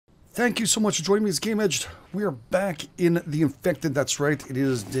Thank you so much for joining me. It's GameEdged. We are back in the Infected. That's right. It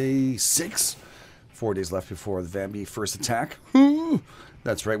is day 6. 4 days left before the Vambies first attack.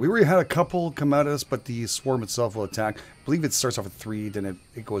 That's right. We already had a couple come at us, but the swarm itself will attack. I believe it starts off at 3, then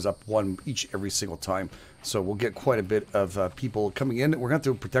it goes up 1 each every single time. So we'll get quite a bit of people coming in. We're going to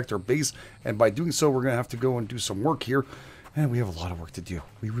have to protect our base, and by doing so, we're going to have to go and do some work here. And we have a lot of work to do.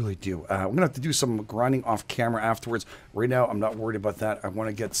 We really do. We're going to have to do some grinding off camera afterwards. Right now, I'm not worried about that. I want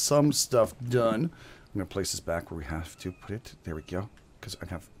to get some stuff done. I'm going to place this back where we have to put it. There we go. Because I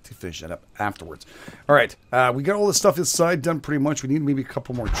have to finish that up afterwards. All right. We got all this stuff inside done pretty much. We need maybe a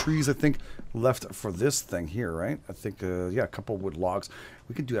couple more trees, I think, left for this thing here, right? I think, yeah, a couple wood logs.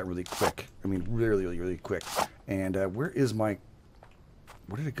 We can do that really quick. I mean, really, really, really quick. And where is my...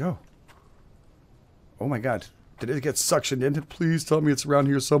 Where did it go? Oh, my God. Did it get suctioned in? Please tell me it's around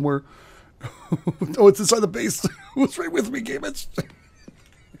here somewhere. Oh, it's inside the base. What's right with me, GameEdged?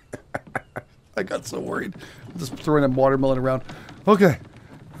 I got so worried. I'm just throwing a watermelon around. Okay.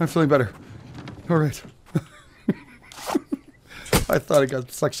 I'm feeling better. All right. I thought it got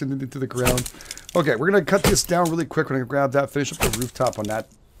suctioned into the ground. Okay, we're going to cut this down really quick. We're going to grab that, finish up the rooftop on that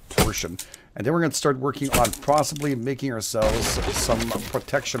portion. And then we're going to start working on possibly making ourselves some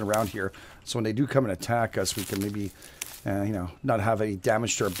protection around here. So when they do come and attack us, we can maybe, you know, not have any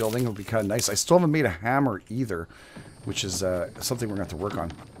damage to our building. It would be kind of nice. I still haven't made a hammer either, which is something we're going to have to work on.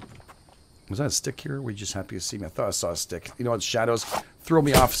 Was that a stick here? Or were you just happy to see me? I thought I saw a stick. You know what? Shadows throw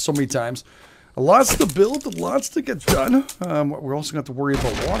me off so many times. Lots to build, lots to get done. We're also going to have to worry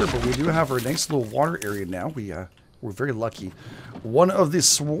about water, but we do have our nice little water area now. We're very lucky. One of the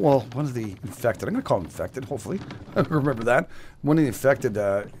infected, I'm going to call them infected, hopefully. I remember that. One of the infected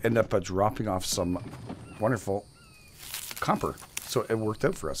ended up dropping off some wonderful copper. So it worked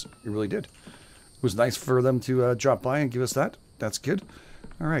out for us. It really did. It was nice for them to drop by and give us that. That's good.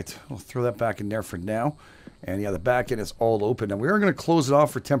 All right. We'll throw that back in there for now. And yeah, the back end is all open. And we are going to close it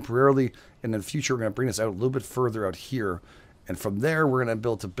off for temporarily. And in the future, we're going to bring this out a little bit further out here. And from there, we're going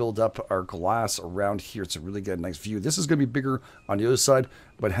to build up our glass around here to really get a nice view. This is going to be bigger on the other side,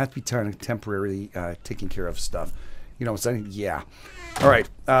 but it has to be temporarily taking care of stuff. You know what I'm saying? Yeah. All right.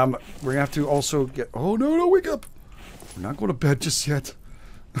 We're going to have to also get... Oh, no, wake up. We're not going to bed just yet.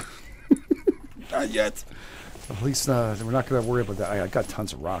 Not yet. At least we're not going to worry about that. I got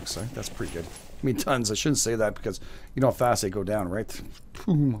tons of rocks. Right? That's pretty good. I mean, tons. I shouldn't say that because you know how fast they go down, right?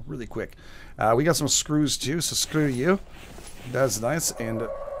 Boom, really quick. We got some screws, too, so screw you. That's nice, and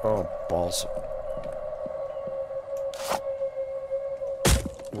oh, balls.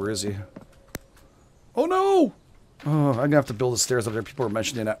 Where is he? Oh, no! Oh, I'm gonna have to build the stairs up there. People are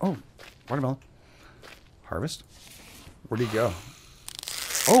mentioning that. Oh, watermelon. Harvest? Where'd he go?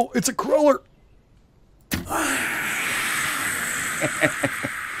 Oh, it's a crawler!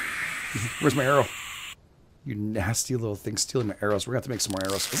 Where's my arrow? You nasty little thing stealing my arrows. We're gonna have to make some more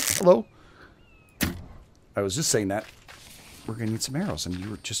arrows. Oh, hello? I was just saying that. We're going to need some arrows, and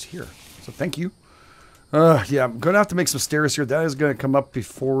you were just here. So thank you. Yeah, I'm going to have to make some stairs here. That is going to come up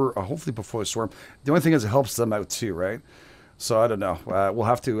before, hopefully before the storm. The only thing is it helps them out too, right? So I don't know. We'll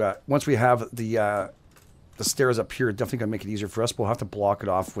have to, once we have the stairs up here, definitely going to make it easier for us. We'll have to block it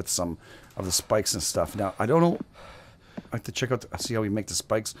off with some of the spikes and stuff. Now, I don't know. I have to check out, see how we make the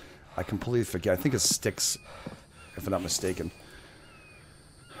spikes. I completely forget. I think it's sticks, if I'm not mistaken.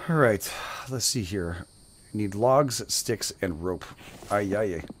 All right, let's see here. Need logs, sticks, and rope.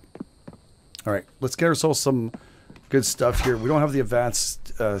 Aye. All right, let's get ourselves some good stuff here. We don't have the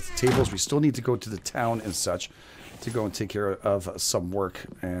advanced tables. We still need to go to the town and such to go and take care of some work.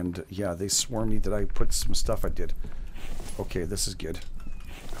 And yeah, they swarm me. Did I put some stuff? I did. Okay, this is good.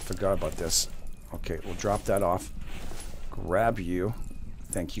 I forgot about this. Okay, we'll drop that off. Grab you.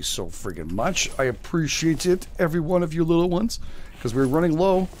 Thank you so friggin' much. I appreciate it, every one of you little ones, because we're running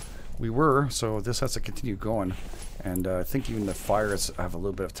low. We were, so this has to continue going. And I think even the fires have a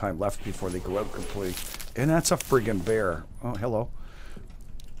little bit of time left before they go out completely. And that's a friggin' bear. Oh, hello.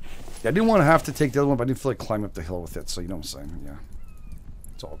 Yeah, I didn't want to have to take the other one, but I didn't feel like climbing up the hill with it. So you know what I'm saying? Yeah.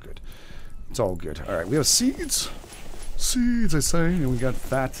 It's all good. It's all good. All right, we have seeds. Seeds, I say. And we got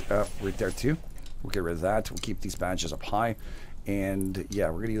that right there, too. We'll get rid of that. We'll keep these badges up high. And, yeah,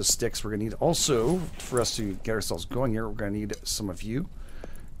 we're going to use sticks. We're going to need also, for us to get ourselves going here, we're going to need some of you.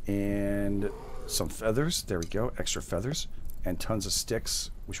 And some feathers. There we go. Extra feathers. And tons of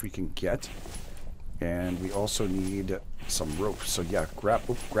sticks, which we can get. And we also need some rope. So yeah,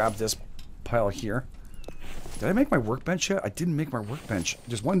 grab this pile here. Did I make my workbench yet? I didn't make my workbench.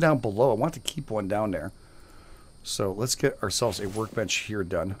 There's one down below. I want to keep one down there. So let's get ourselves a workbench here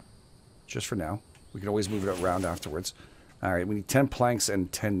done. Just for now. We can always move it around afterwards. All right, we need 10 planks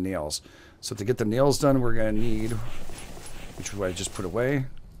and 10 nails. So to get the nails done, we're going to need, which I just put away.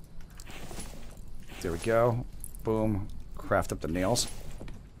 There we go. Boom. Craft up the nails.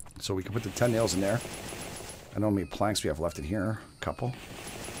 So we can put the 10 nails in there. I don't know how many planks we have left in here. A couple.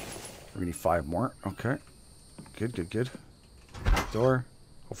 We're going to need 5 more. Okay. Good, good, good. Door.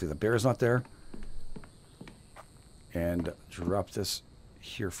 Hopefully the bear's not there. And drop this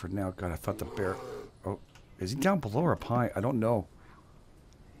here for now. God, I thought the bear... Oh, is he down below or up high? I don't know.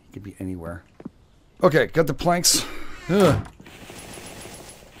 He could be anywhere. Okay, got the planks. Ugh.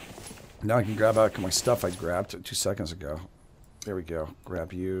 Now I can grab out my stuff I grabbed 2 seconds ago. There we go.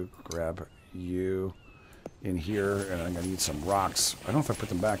 Grab you in here, and I'm going to need some rocks. I don't know if I put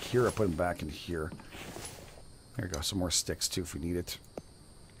them back here or put them back in here. There we go. Some more sticks, too, if we need it.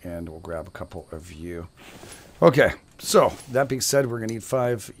 And we'll grab a couple of you. Okay, so that being said, we're going to need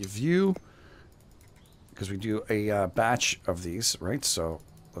 5 of you because we do a batch of these, right? So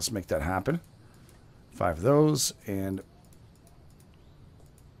let's make that happen. 5 of those and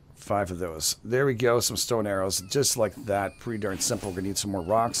 5 of those. There we go. Some stone arrows. Just like that. Pretty darn simple. We're going to need some more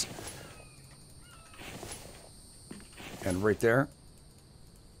rocks. And right there.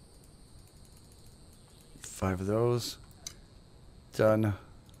 5 of those. Done.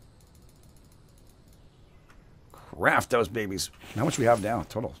 Craft those babies. How much we have now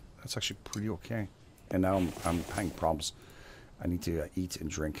total? That's actually pretty okay. And now I'm having problems. I need to eat and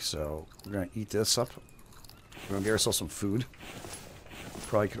drink. So we're going to eat this up. We're going to get ourselves some food.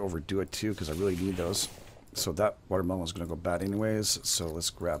 Probably could overdo it too because I really need those. So that watermelon is going to go bad anyways. So let's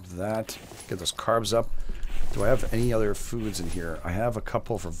grab that. Get those carbs up. Do I have any other foods in here? I have a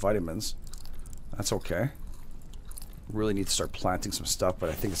couple for vitamins. That's okay. Really need to start planting some stuff, but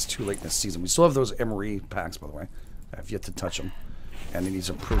I think it's too late in the season. We still have those emery packs, by the way. I have yet to touch them. And they need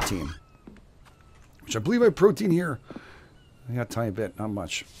some protein. Which I believe I have protein here. I got a tiny bit, not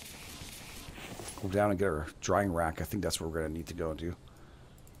much. Go down and get our drying rack. I think that's where we're going to need to go and do.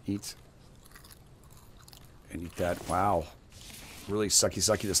 Eat. And eat that. Wow. Really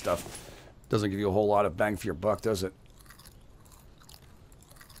sucky this stuff. Doesn't give you a whole lot of bang for your buck, does it?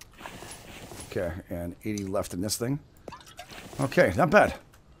 Okay, and 80 left in this thing. Okay, not bad.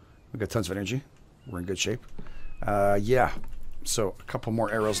 We got tons of energy. We're in good shape. Yeah. So a couple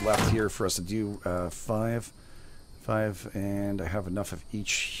more arrows left here for us to do 5, and I have enough of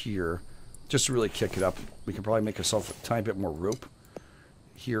each here just to really kick it up. We can probably make ourselves a tiny bit more rope.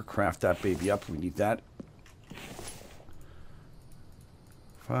 Here, craft that baby up. We need that.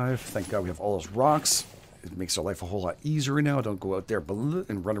 5. Thank God we have all those rocks. It makes our life a whole lot easier now. Don't go out there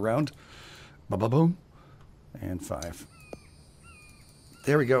and run around. Ba-ba-boom. And 5.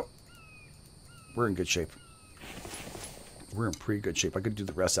 There we go. We're in good shape. We're in pretty good shape. I could do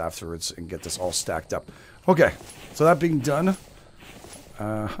the rest afterwards and get this all stacked up. Okay. So that being done.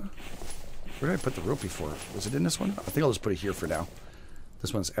 Where did I put the rope before? Was it in this one? I think I'll just put it here for now.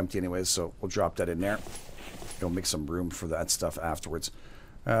 This one's empty anyways, so we'll drop that in there. It'll make some room for that stuff afterwards.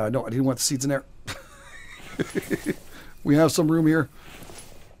 No, I didn't want the seeds in there. We have some room here.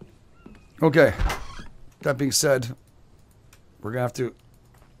 Okay. That being said, we're going to have to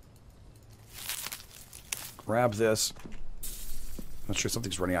grab this. Not sure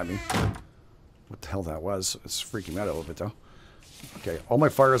something's running at me. What the hell that was. It's freaking me out a little bit, though. Okay, all my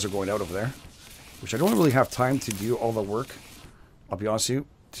fires are going out over there, which I don't really have time to do all the work. I'll be honest with you,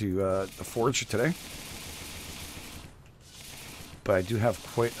 to the forge today. But I do have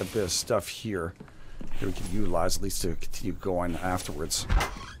quite a bit of stuff here that we can utilize, at least to continue going afterwards.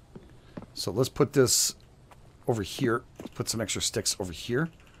 So let's put this over here. Let's put some extra sticks over here.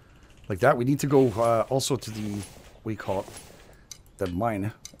 Like that. We need to go also to the, what do you call it, the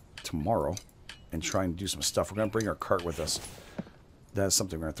mine tomorrow and try and do some stuff. We're going to bring our cart with us. That's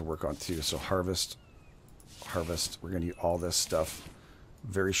something we're going to have to work on too. So harvest. We're going to need all this stuff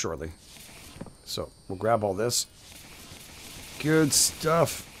very shortly. So we'll grab all this. Good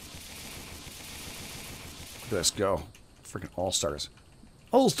stuff. Let's go. Freaking all-stars.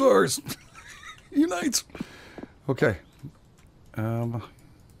 All-stars! Unite! Okay.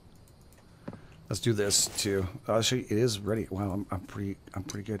 Let's do this too. Actually, it is ready. Wow, I'm pretty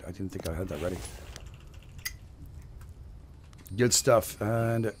good. I didn't think I had that ready. Good stuff.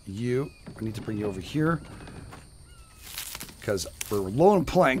 And you, I need to bring you over here because we're low on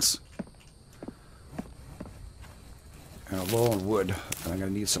planks and low on wood. And I'm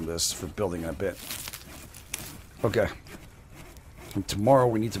going to need some of this for building in a bit. Okay. And tomorrow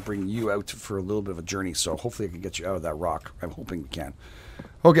we need to bring you out for a little bit of a journey, so hopefully I can get you out of that rock. I'm hoping we can.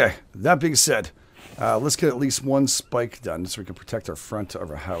 Okay, that being said, let's get at least one spike done so we can protect our front of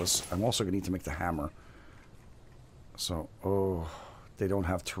our house. I'm also going to need to make the hammer. So, oh, they don't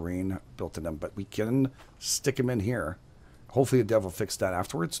have terrain built in them, but we can stick them in here. Hopefully the dev will fix that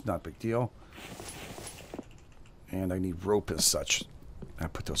afterwards. Not a big deal. And I need rope as such. I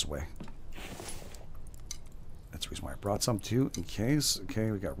put those away. That's the reason why I brought some too, in case.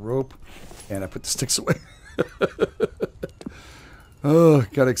 Okay, we got rope. And I put the sticks away. Oh,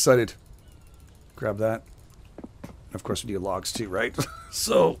 got excited. Grab that. And of course, we need logs too, right?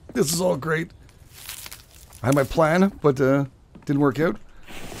 So, this is all great. I had my plan, but didn't work out.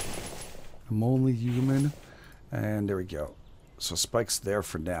 I'm only human. And there we go. So spikes there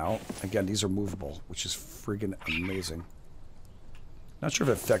for now. Again, these are movable, which is friggin' amazing. Not sure if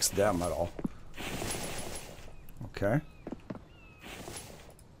it affects them at all. Okay.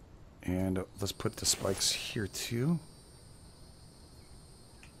 And let's put the spikes here too.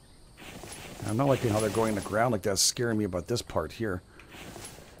 I'm not liking how they're going in the ground like that's scaring me about this part here.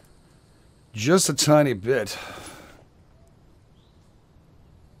 Just a tiny bit.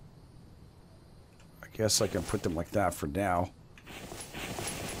 I guess I can put them like that for now.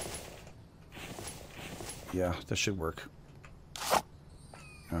 Yeah, that should work.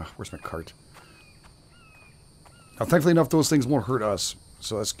 Where's my cart? Now, thankfully enough, those things won't hurt us,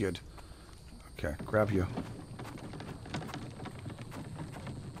 so that's good. Okay, grab you.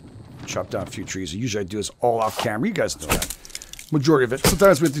 Chop down a few trees. Usually I do this all off camera. You guys know that. Majority of it.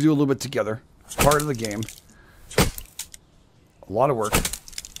 Sometimes we have to do a little bit together. It's part of the game. A lot of work.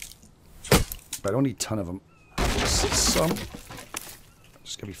 But I don't need a ton of them. Some.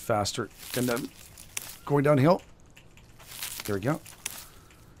 Just gotta be faster. And then going downhill. There we go.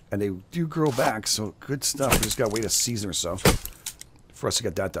 And they do grow back, so good stuff. We just gotta wait a season or so for us to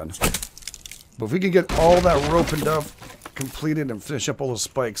get that done. But if we can get all that rope and stuff completed and finish up all those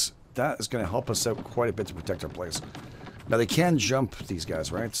spikes, that is going to help us out quite a bit to protect our place. Now, they can jump, these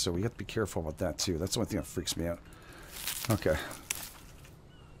guys, right? So we have to be careful about that, too. That's the only thing that freaks me out. Okay.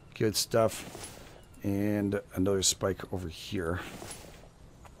 Good stuff. And another spike over here.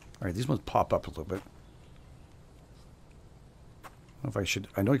 All right, these ones pop up a little bit. I don't know if I should...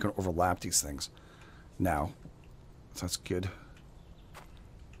 I know you can overlap these things now. So that's good.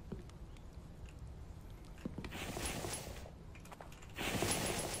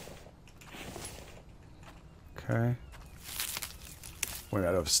 Okay. Wait, I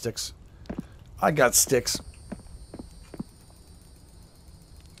don't have sticks. I got sticks.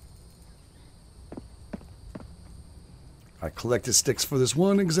 I collected sticks for this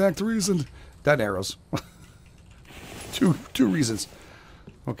one exact reason. That and arrows. two reasons.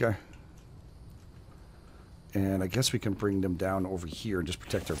 Okay. And I guess we can bring them down over here and just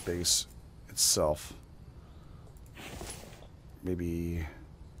protect our base itself. Maybe...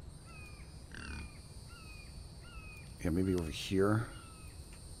 Yeah, maybe over here.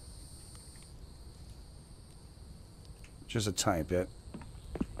 Just a tiny bit.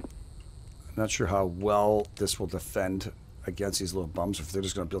 I'm not sure how well this will defend against these little bums. If they're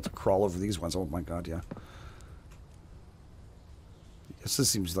just going to be able to crawl over these ones. Oh my god, yeah. This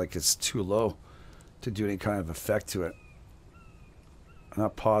seems like it's too low to do any kind of effect to it. I'm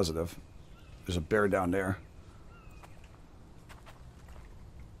not positive. There's a bear down there.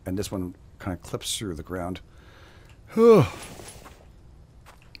 And this one kind of clips through the ground. Okay.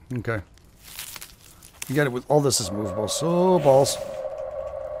 You got it with all this is movable. So balls.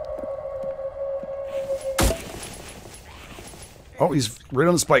 Oh, he's right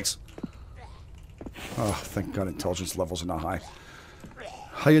on the spikes. Oh, thank God intelligence levels are not high.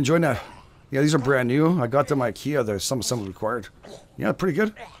 How you enjoying that? Yeah, these are brand new. I got them at IKEA. There's some assembly required. Yeah, pretty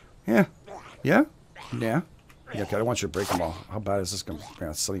good. Yeah. Yeah? Yeah. Yeah, okay, I don't want you to break them all. How bad is this going to be?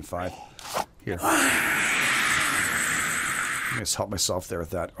 Yeah, 75. Here. Let me just help myself there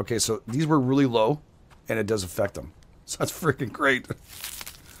with that. Okay, so these were really low, and it does affect them. So that's freaking great.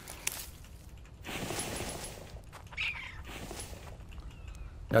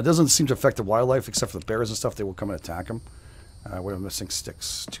 Now, it doesn't seem to affect the wildlife, except for the bears and stuff. They will come and attack them. What am I missing?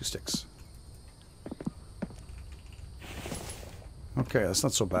 Sticks. 2 sticks. Okay, that's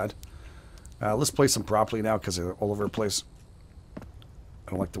not so bad. Let's place them properly now, because they're all over the place. I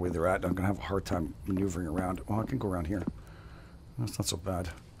don't like the way they're at. I'm going to have a hard time maneuvering around. Well, I can go around here. That's not so bad.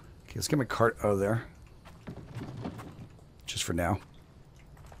 Okay, let's get my cart out of there. Just for now.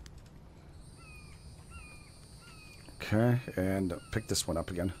 Okay, and pick this one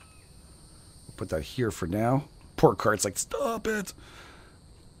up again. We'll put that here for now. Poor cart's like, stop it!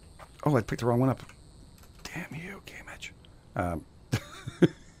 Oh, I picked the wrong one up. Damn you, GameEdged.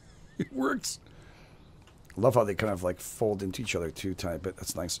 It works. I love how they kind of like fold into each other too, tiny bit.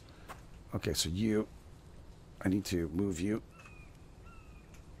 That's nice. Okay, so you... I need to move you.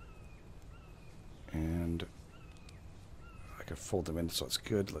 And Can fold them in, so it's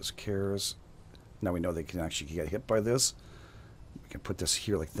good. Less cares. Now we know they can actually get hit by this. We can put this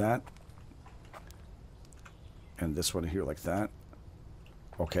here like that. And this one here like that.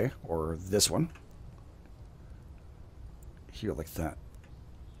 Okay, or this one. Here like that.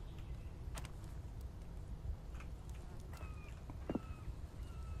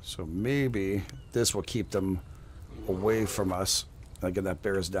 So maybe this will keep them away from us. Again, that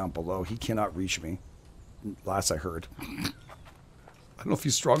bear is down below. He cannot reach me. Last I heard. I don't know if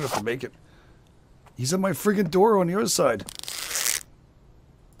he's strong enough to make it. He's at my friggin' door on the other side.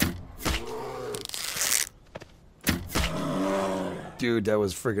 Dude, that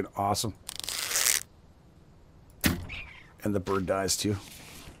was friggin' awesome. And the bird dies too.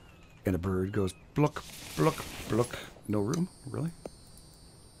 And the bird goes pluck, pluck, pluck. No room? Really?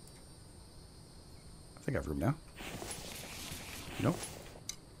 I think I have room now. Nope.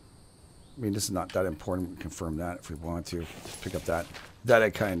 I mean, this is not that important. We can confirm that if we want to. Just pick up that. That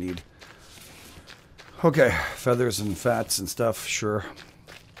I kind of need. Okay. Feathers and fats and stuff. Sure.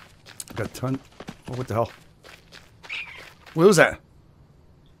 Got a ton. Oh, what the hell? What was that?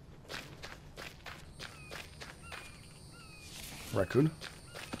 Raccoon?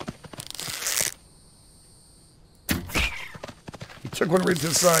 He took one right to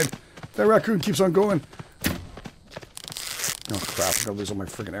the side. That raccoon keeps on going. Oh crap, I'm gonna lose all my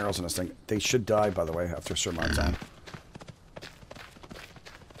freaking arrows in this thing. They should die, by the way, after a certain amount of time.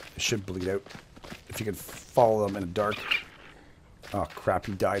 They should bleed out. If you can follow them in the dark. Oh crap,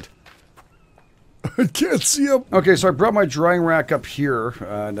 he died. I can't see him. Okay, so I brought my drying rack up here,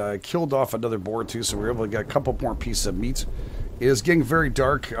 and I killed off another boar too, so we were able to get a couple more pieces of meat. It is getting very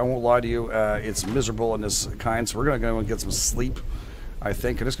dark, I won't lie to you. It's miserable in this kind, so we're gonna go and get some sleep, I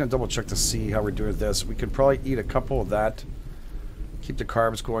think. I'm just gonna double check to see how we're doing with this. We could probably eat a couple of that. Keep the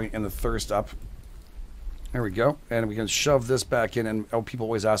carbs going and the thirst up. There we go. And we can shove this back in. And oh, people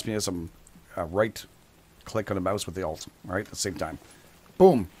always ask me this. I'm right click on the mouse with the alt. All right, at the same time.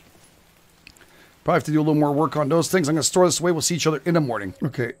 Boom. Probably have to do a little more work on those things. I'm going to store this away. We'll see each other in the morning.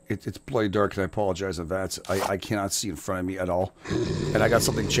 Okay, it's bloody dark, and I apologize for that. I cannot see in front of me at all. And I got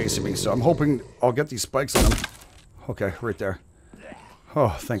something chasing me, so I'm hoping I'll get these spikes on them. Okay, right there.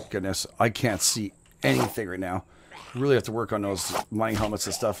 Oh, thank goodness. I can't see anything right now. Really have to work on those mining helmets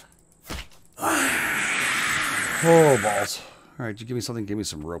and stuff. Oh, balls. All right, you give me something, give me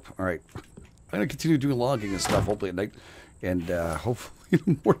some rope. All right. I'm going to continue doing logging and stuff, hopefully at night. And hopefully in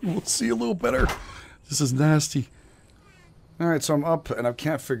the morning we'll see a little better. This is nasty. All right, so I'm up, and I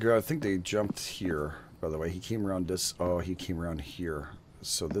can't figure out. I think they jumped here, by the way. He came around this. Oh, he came around here.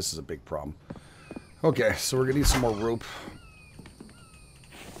 So this is a big problem. Okay, so we're going to need some more rope.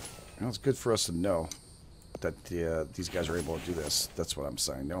 Well, it's good for us to know that these guys are able to do this. That's what I'm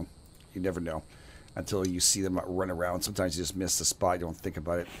saying. No, you never know until you see them run around. Sometimes you just miss the spot. You don't think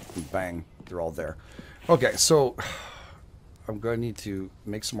about it. And bang, they're all there. Okay, so I'm going to need to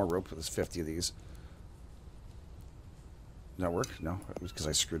make some more rope. There's 50 of these. Did that work? No, it was because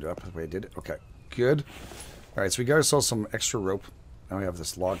I screwed it up the way I did it. Okay, good. All right, so we got ourselves some extra rope. Now we have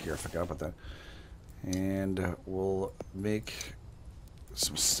this log here. I forgot about that. And we'll make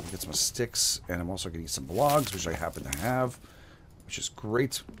get some sticks, and I'm also going to need some logs, which I happen to have, which is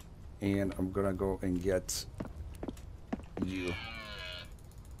great. And I'm going to go and get you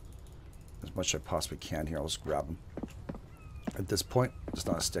as much as I possibly can here. I'll just grab them. At this point, it's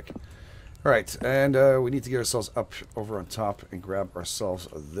not a stick. All right, and we need to get ourselves up over on top and grab ourselves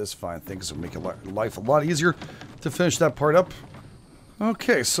this fine thing, because it'll make life a lot easier to finish that part up.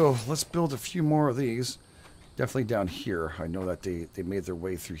 Okay, so let's build a few more of these. Definitely down here. I know that they made their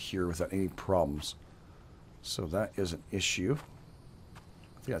way through here without any problems. So that is an issue.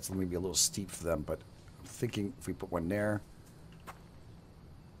 I think that's maybe a little steep for them, but I'm thinking if we put one there,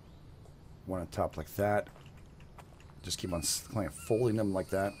 one on top like that, just keep on kind of folding them like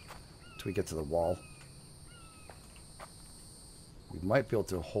that until we get to the wall. We might be able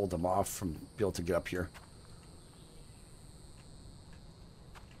to hold them off from being able to get up here.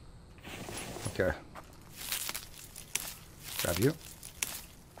 Okay. Grab you.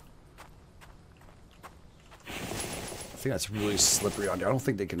 I think that's really slippery on there. I don't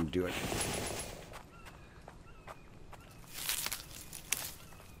think they can do it.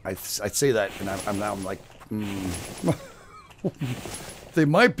 I'd say that, and I'm like, they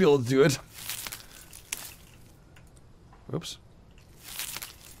might be able to do it. Oops.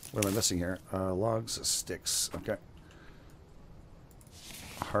 What am I missing here? Logs, sticks. Okay.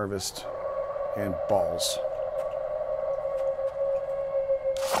 Harvest and balls.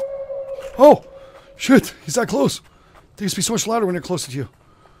 Oh! Shit! He's that close! They used to be so much louder when they're closer to you.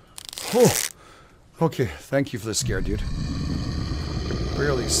 Oh! Okay, thank you for the scare, dude.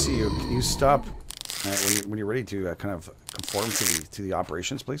 barely see you. Can you stop when you're ready to kind of conform to the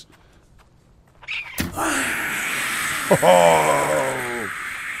operations, please? Oh!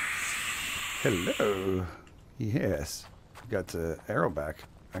 Hello. Yes. Got the arrow back.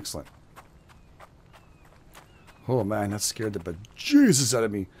 Excellent. Oh man, that scared the bejesus out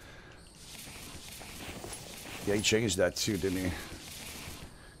of me. Yeah, he changed that too, didn't he?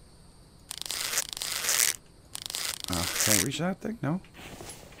 Can I reach that thing? No?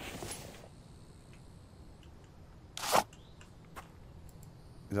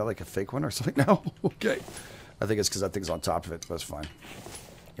 Is that like a fake one or something? No? Okay. I think it's because that thing's on top of it, but it's fine.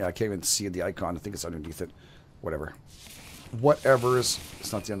 Yeah, I can't even see the icon. I think it's underneath it. Whatever. Whatever's.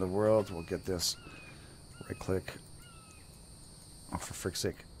 It's not the end of the world. We'll get this. Right click. Oh, for frick's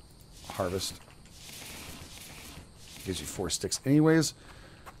sake. Harvest. Gives you 4 sticks anyways.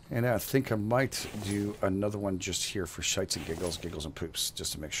 And I think I might do another one just here for shites and giggles, giggles and poops,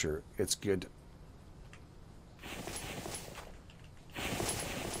 just to make sure it's good.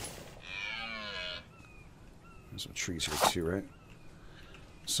 There's some trees here too, right?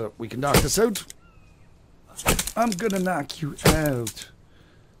 So we can knock this out. I'm gonna knock you out.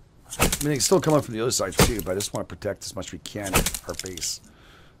 I mean, it can still come up from the other side too, but I just want to protect as much as we can our base.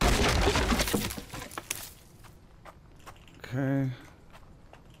 Okay.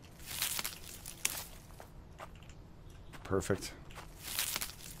 Perfect.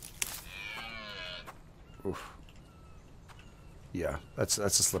 Oof. Yeah, that's a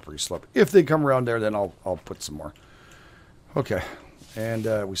slippery slope. If they come around there, then I'll put some more. Okay, and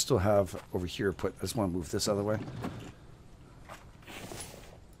we still have over here. I just want to move this out of the way.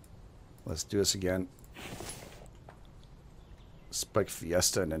 Let's do this again. Spike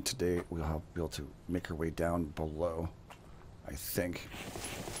Fiesta, and then today we'll be able to make our way down below. I think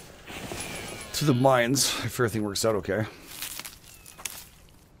to the mines if everything works out okay.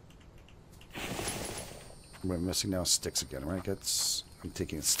 What I'm missing now is sticks again, right? I'm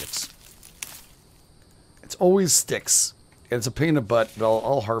taking sticks. It's always sticks. And it's a pain in the butt, but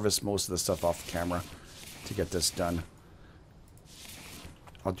I'll harvest most of the stuff off the camera to get this done.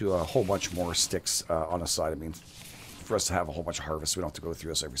 I'll do a whole bunch more sticks on the side. I mean, for us to have a whole bunch of harvest, we don't have to go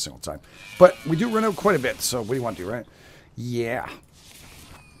through this every single time. But we do run out quite a bit, so what do you want to do, right? Yeah.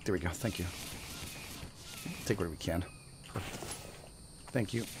 There we go. Thank you. Take whatever we can. Perfect.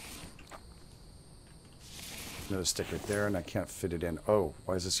 Thank you. Another stick right there, and I can't fit it in. Oh,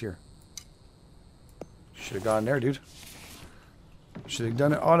 why is this here? Should have gone there, dude. Should have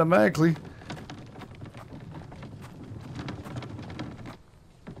done it automatically.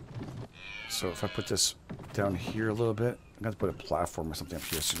 So if I put this down here a little bit, I'm going to put a platform or something up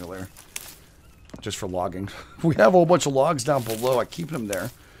here sooner or later. Just for logging. We have a whole bunch of logs down below. I keep them there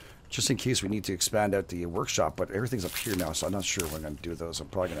just in case we need to expand out the workshop, but everything's up here now, so I'm not sure when I'm going to do those. I'm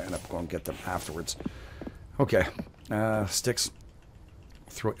probably going to end up going and get them afterwards. Okay, sticks.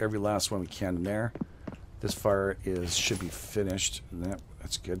 Throw every last one we can in there. This fire should be finished. Yep,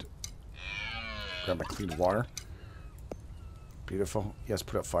 that's good. Grab my clean water. Beautiful. Yes,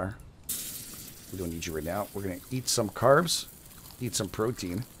 put up fire. We don't need you right now. We're going to eat some carbs, eat some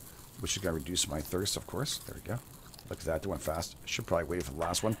protein, which is going to reduce my thirst, of course. There we go. Look at that. That went fast. I should probably wait for the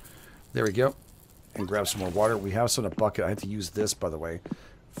last one. There we go. And grab some more water. We have some in a bucket. I had to use this, by the way,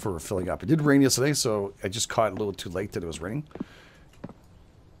 for filling up. It did rain yesterday, so I just caught it a little too late that it was raining.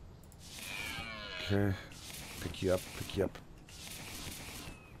 Okay. Pick you up. Pick you up.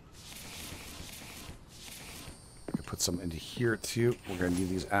 I can put some into here, too. We're going to need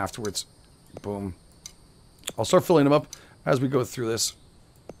these afterwards. Boom. I'll start filling them up as we go through this.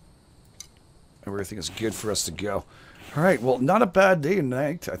 Everything is good for us to go. All right. Well, not a bad day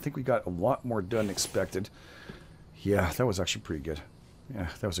tonight. I think we got a lot more done than expected. Yeah, that was actually pretty good. Yeah,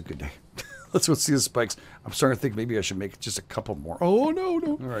 that was a good day. Let's go see the spikes. I'm starting to think maybe I should make just a couple more. Oh, no,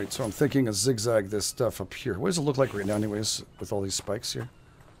 no. All right, so I'm thinking of zigzag this stuff up here. What does it look like right now anyways with all these spikes here?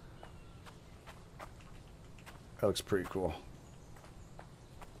 That looks pretty cool.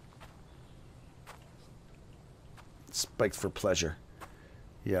 Spiked for pleasure.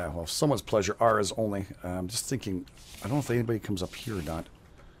 Yeah, well, someone's pleasure, ours only. I'm just thinking, I don't know if anybody comes up here or not.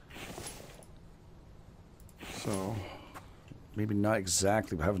 So, maybe not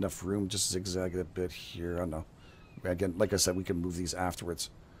exactly. We have enough room. Just zigzag it a bit here. I don't know. Again, like I said, we can move these afterwards.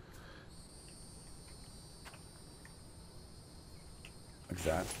 Like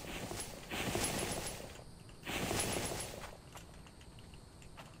that.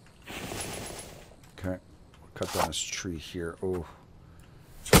 Okay. We'll cut down this tree here. Oh.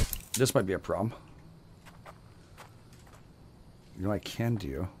 This might be a problem. You know what I can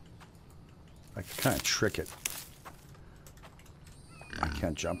do? I can kind of trick it. I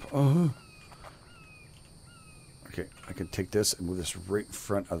can't jump. Okay, I can take this and move this right in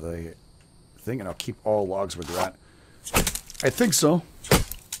front of the thing, and I'll keep all logs where they're at. I think so.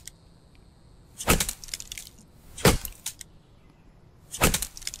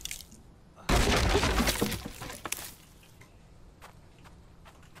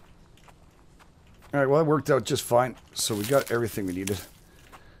 All right, well, it worked out just fine. So we got everything we needed.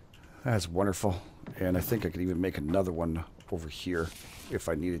 That's wonderful. And I think I could even make another one over here if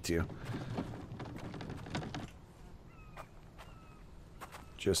I needed to.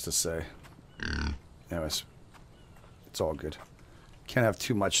 Just to say. Anyways, it's all good. Can't have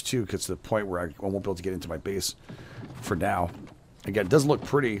too much, too, because to the point where I won't be able to get into my base for now. Again, it doesn't look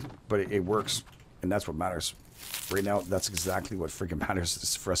pretty, but it works, and that's what matters. Right now, that's exactly what freaking matters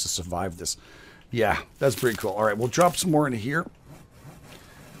is for us to survive this. Yeah, that's pretty cool. All right, we'll drop some more into here.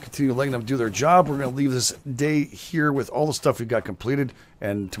 Continue letting them do their job. We're going to leave this day here with all the stuff we've got completed,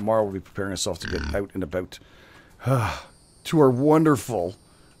 and tomorrow we'll be preparing ourselves to get out and about to our wonderful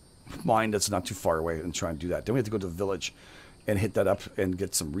mine that's not too far away and try and do that. Then we have to go to the village and hit that up and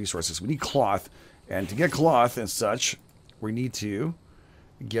get some resources. We need cloth, and to get cloth and such, we need to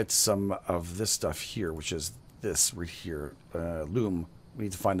get some of this stuff here, which is this right here, loom. We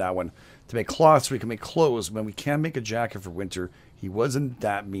need to find that one to make cloth so we can make clothes. When we can make a jacket for winter, he wasn't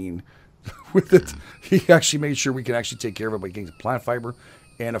that mean with it. He actually made sure we can actually take care of it by getting plant fiber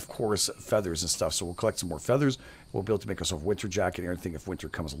and, of course, feathers and stuff. So we'll collect some more feathers. We'll be able to make ourselves a winter jacket and everything if winter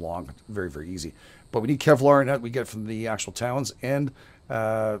comes along. Very, very easy. But we need Kevlar, and that we get from the actual towns. And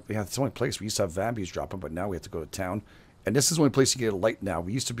it's the only place we used to have Vambies drop them, but now we have to go to town. And this is the only place you get a light now.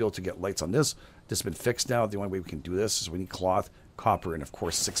 We used to be able to get lights on this. This has been fixed now. The only way we can do this is we need cloth, copper, and, of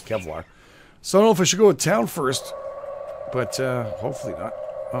course, 6 Kevlar. So I don't know if I should go to town first, but hopefully not.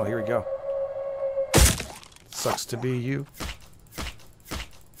 Oh, here we go. Sucks to be you.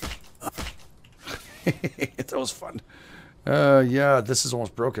 That was fun. Yeah, this is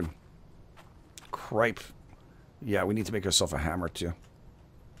almost broken. Cripe. Yeah, we need to make ourselves a hammer, too.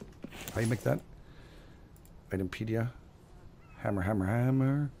 How do you make that? Itempedia. Hammer, hammer,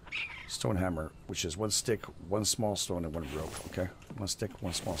 hammer. Stone hammer, which is 1 stick, 1 small stone, and 1 rope. Okay? 1 stick,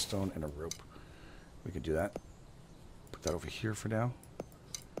 1 small stone, and a rope. We can do that. Put that over here for now.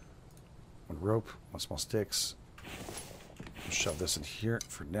 1 rope, 1 small sticks. We'll shove this in here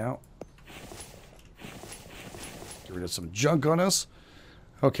for now. Get rid of some junk on us.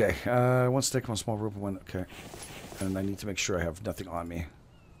 Okay, 1 stick, 1 small rope, 1. Okay. And I need to make sure I have nothing on me.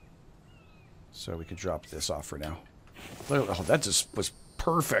 So we can drop this off for now. Oh, that just was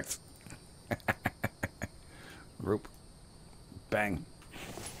perfect. Rope. Bang.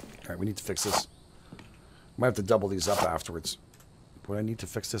 Alright, we need to fix this. Might have to double these up afterwards. What do I need to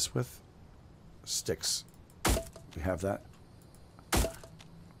fix this with? Sticks. We have that.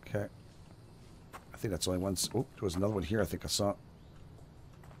 Okay. I think that's the only one. Oh, there was another one here I think I saw.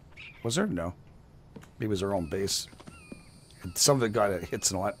 Was there? No. Maybe it was our own base. Some of it got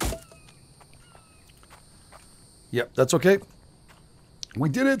hits and all that. Yep, that's okay. We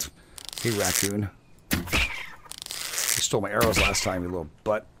did it. Hey, raccoon. You stole my arrows last time, you little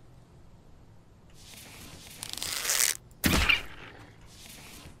butt.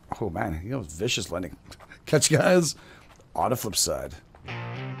 Oh, man. You know, it's vicious landing. Catch you guys on the flip side.